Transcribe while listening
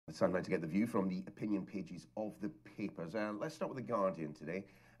It's time now to get the view from the opinion pages of the papers. Let's start with The Guardian today.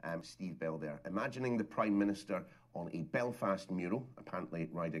 Steve Bell there, imagining the Prime Minister on a Belfast mural, apparently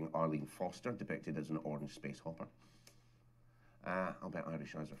riding Arlene Foster, depicted as an orange space hopper. I'll bet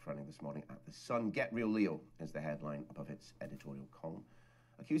Irish eyes are frowning this morning at The Sun. Get Real Leo is the headline above its editorial column,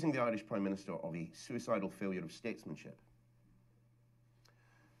 accusing the Irish Prime Minister of a suicidal failure of statesmanship.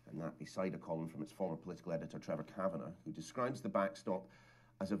 And that beside a column from its former political editor, Trevor Kavanagh, who describes the backstop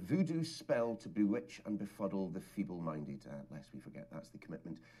as a voodoo spell to bewitch and befuddle the feeble-minded. Lest we forget, that's the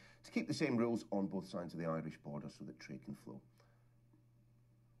commitment to keep the same rules on both sides of the Irish border so that trade can flow.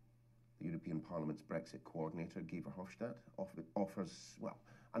 The European Parliament's Brexit coordinator, Guy Verhofstadt, offers, well,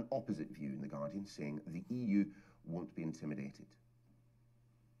 an opposite view in The Guardian, saying the EU won't be intimidated.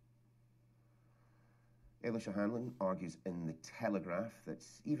 Elisha Hanlon argues in The Telegraph that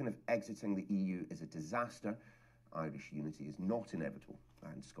even if exiting the EU is a disaster, Irish unity is not inevitable,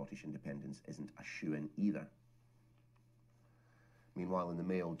 and Scottish independence isn't a shoo-in either. Meanwhile, in the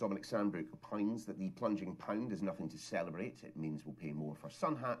Mail, Dominic Sandbrook opines that the plunging pound is nothing to celebrate. It means we'll pay more for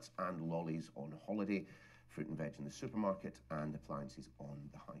sun hats and lollies on holiday, fruit and veg in the supermarket, and appliances on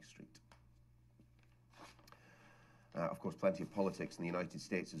the high street. Of course, plenty of politics in the United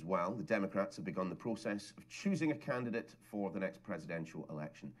States as well. The Democrats have begun the process of choosing a candidate for the next presidential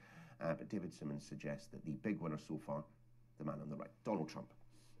election. But David Simmons suggests that the big winner so far, the man on the right, Donald Trump.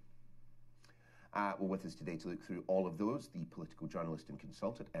 Well, with us today to look through all of those, the political journalist and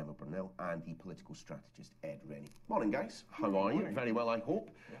consultant, Emma Burnell, and the political strategist, Ed Rennie. Morning, guys. How are you? Very well, I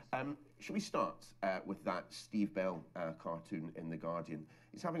hope. Yes. Shall we start with that Steve Bell cartoon in The Guardian?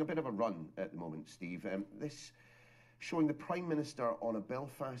 He's having a bit of a run at the moment, Steve. This showing the Prime Minister on a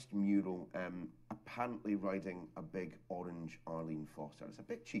Belfast mural, apparently riding a big orange Arlene Foster. It's a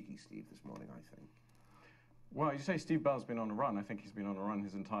bit cheeky, Steve, this morning, I think. Well, you say Steve Bell's been on a run. I think he's been on a run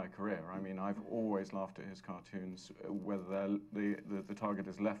his entire career. I mean, I've always laughed at his cartoons, whether the target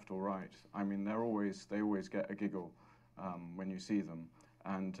is left or right. I mean, they always get a giggle when you see them.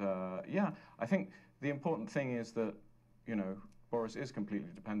 And yeah, I think the important thing is that, you know, Boris is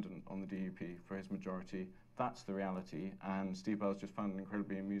completely dependent on the DUP for his majority. That's the reality, and Steve Bell's just found an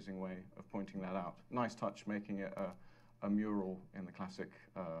incredibly amusing way of pointing that out. Nice touch, making it a mural in the classic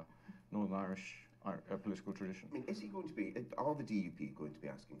Northern Irish political tradition. I mean, is he going to be, are the DUP going to be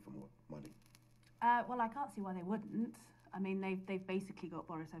asking for more money? Well, I can't see why they wouldn't. I mean, they've basically got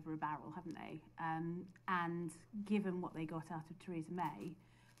Boris over a barrel, haven't they? And given what they got out of Theresa May,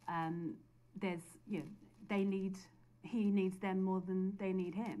 there's, you know, he needs them more than they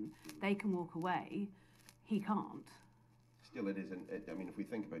need him. They can walk away. He can't. Still, it isn't. I mean, if we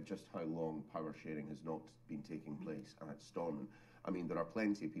think about just how long power sharing has not been taking place at Stormont, I mean, there are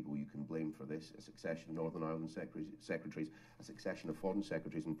plenty of people you can blame for this. A succession of Northern Ireland secretaries, a succession of foreign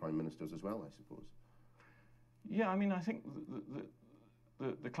secretaries and prime ministers as well, I suppose. Yeah, I mean, I think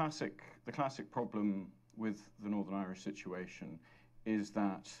the classic problem with the Northern Irish situation is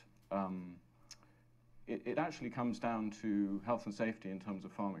that it actually comes down to health and safety in terms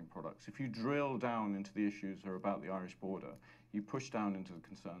of farming products. If you drill down into the issues that are about the Irish border, you push down into the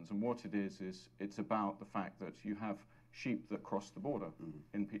concerns. And what it is it's about the fact that you have sheep that cross the border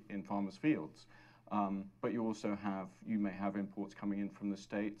in farmers' fields. But you may have imports coming in from the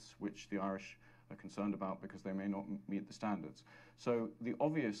States, which the Irish are concerned about because they may not meet the standards. So the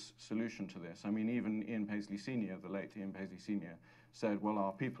obvious solution to this, I mean, even Ian Paisley Sr., the late Ian Paisley Sr., said, well,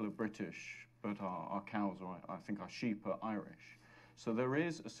 our people are British, but our cows, or I think our sheep, are Irish. So there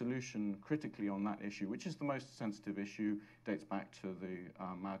is a solution critically on that issue, which is the most sensitive issue, dates back to the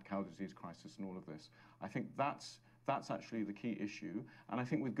mad cow disease crisis and all of this. I think that's actually the key issue. And I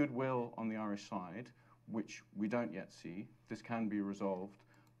think with goodwill on the Irish side, which we don't yet see, this can be resolved.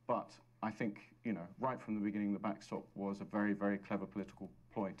 But I think, you know, right from the beginning, the backstop was a very, very clever political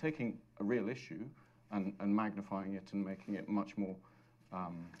ploy, taking a real issue and magnifying it and making it much more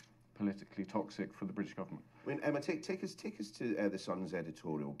politically toxic for the British government. I mean, Emma, take us to The Sun's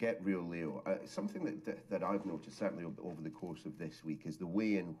editorial, Get Real Leo. Something that I've noticed, certainly over the course of this week, is the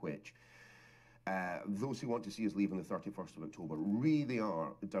way in which those who want to see us leave on the 31st of October really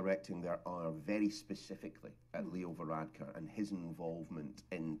are directing their ire very specifically at Leo Varadkar and his involvement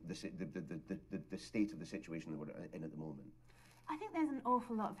in the state of the situation that we're in at the moment. I think there's an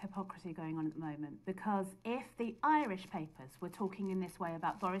awful lot of hypocrisy going on at the moment, because if the Irish papers were talking in this way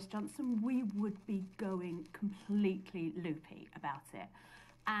about Boris Johnson, we would be going completely loopy about it.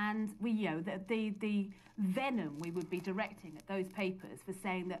 And we, you know, the venom we would be directing at those papers for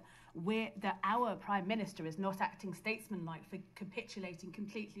saying that our Prime Minister is not acting statesmanlike, for capitulating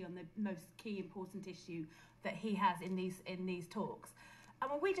completely on the most key important issue that he has in these talks. I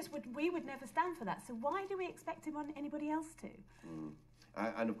mean, we would never stand for that. So why do we expect anybody else to?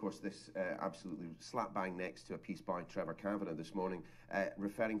 And of course, this absolutely slap bang next to a piece by Trevor Kavanagh this morning,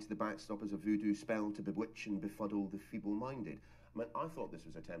 referring to the backstop as a voodoo spell to bewitch and befuddle the feeble-minded. I mean, I thought this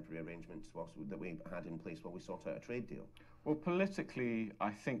was a temporary arrangement that we had in place while we sought out a trade deal. Well, politically, I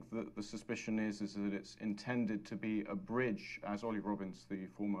think that the suspicion is that it's intended to be a bridge, as Ollie Robbins, the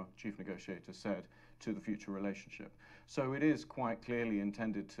former chief negotiator, said, to the future relationship. So it is quite clearly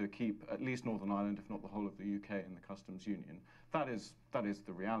intended to keep at least Northern Ireland, if not the whole of the UK, in the customs union. That is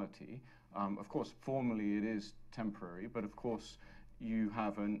the reality. Of course, formally it is temporary, but of course you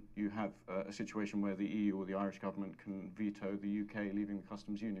have a situation where the EU or the Irish government can veto the UK leaving the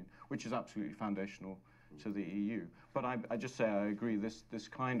customs union, which is absolutely foundational to the EU. But I just say I agree, this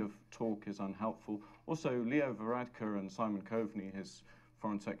kind of talk is unhelpful. Also, Leo Varadkar and Simon Coveney, his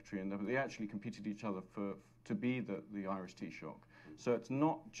foreign secretary, and they actually competed each other to be the Irish Taoiseach. So it's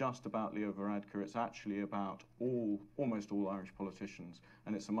not just about Leo Varadkar, it's actually about almost all Irish politicians,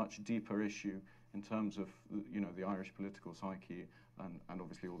 and it's a much deeper issue in terms of the Irish political psyche and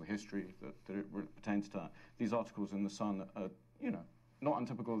obviously all the history that it pertains to that. These articles in The Sun are, not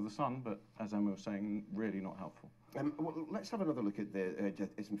untypical of The Sun, but as Emma was saying, really not helpful. Well, let's have another look at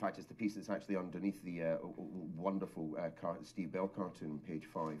it's the piece that's actually underneath the wonderful Steve Bell cartoon, page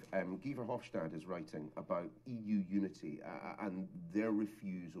 5. Guy Verhofstadt is writing about EU unity and their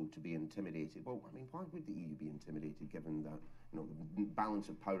refusal to be intimidated. Well, I mean, why would the EU be intimidated, given that the balance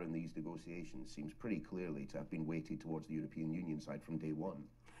of power in these negotiations seems pretty clearly to have been weighted towards the European Union side from day one?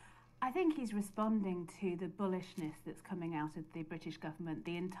 I think he's responding to the bullishness that's coming out of the British government,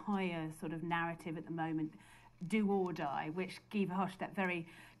 the entire sort of narrative at the moment, do or die, which Guy Verhofstadt very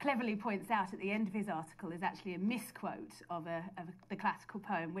cleverly points out at the end of his article is actually a misquote of the classical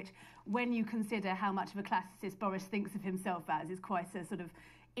poem, which, when you consider how much of a classicist Boris thinks of himself as, is quite a sort of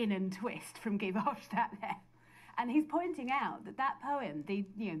in and twist from Guy Verhofstadt there. And he's pointing out that poem, the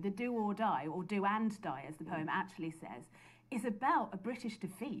do or die, or do and die, as the poem actually says, is about a British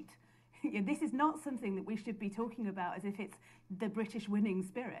defeat. This is not something that we should be talking about as if it's the British winning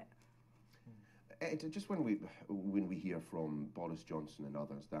spirit. Just when we hear from Boris Johnson and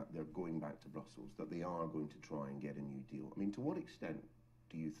others that they're going back to Brussels, that they are going to try and get a new deal, I mean, to what extent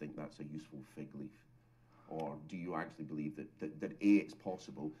do you think that's a useful fig leaf? Or do you actually believe that A, it's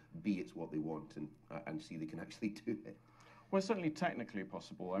possible, B, it's what they want, and C, they can actually do it? Well, it's certainly technically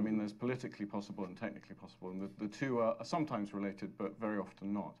possible. I mean, there's politically possible and technically possible, and the two are sometimes related, but very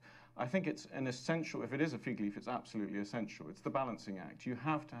often not. I think it's an essential, if it is a fig leaf, it's absolutely essential. It's the balancing act. You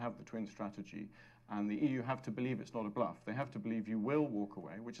have to have the twin strategy, and the EU have to believe it's not a bluff. They have to believe you will walk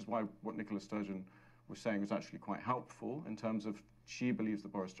away, which is why what Nicola Sturgeon was saying was actually quite helpful in terms of she believes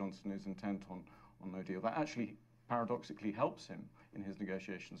that Boris Johnson is intent on no deal. That actually paradoxically helps him in his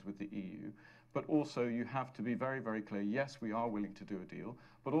negotiations with the EU. But also you have to be very, very clear, yes, we are willing to do a deal,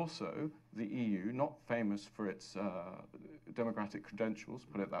 but also the EU, not famous for its democratic credentials,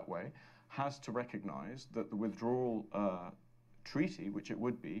 put it that way, has to recognise that the withdrawal treaty, which it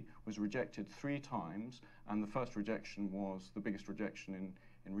would be, was rejected 3 times, and the first rejection was the biggest rejection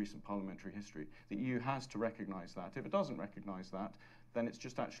in recent parliamentary history. The EU has to recognise that. If it doesn't recognise that, then it's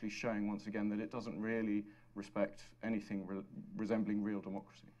just actually showing once again that it doesn't really respect anything resembling real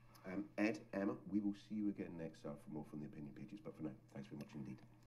democracy. Ed, Emma, we will see you again next hour for more from the opinion pages, but for now, thanks very much indeed.